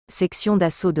Section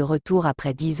d'assaut de retour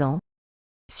après 10 ans.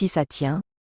 Si ça tient,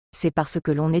 c'est parce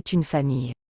que l'on est une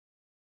famille.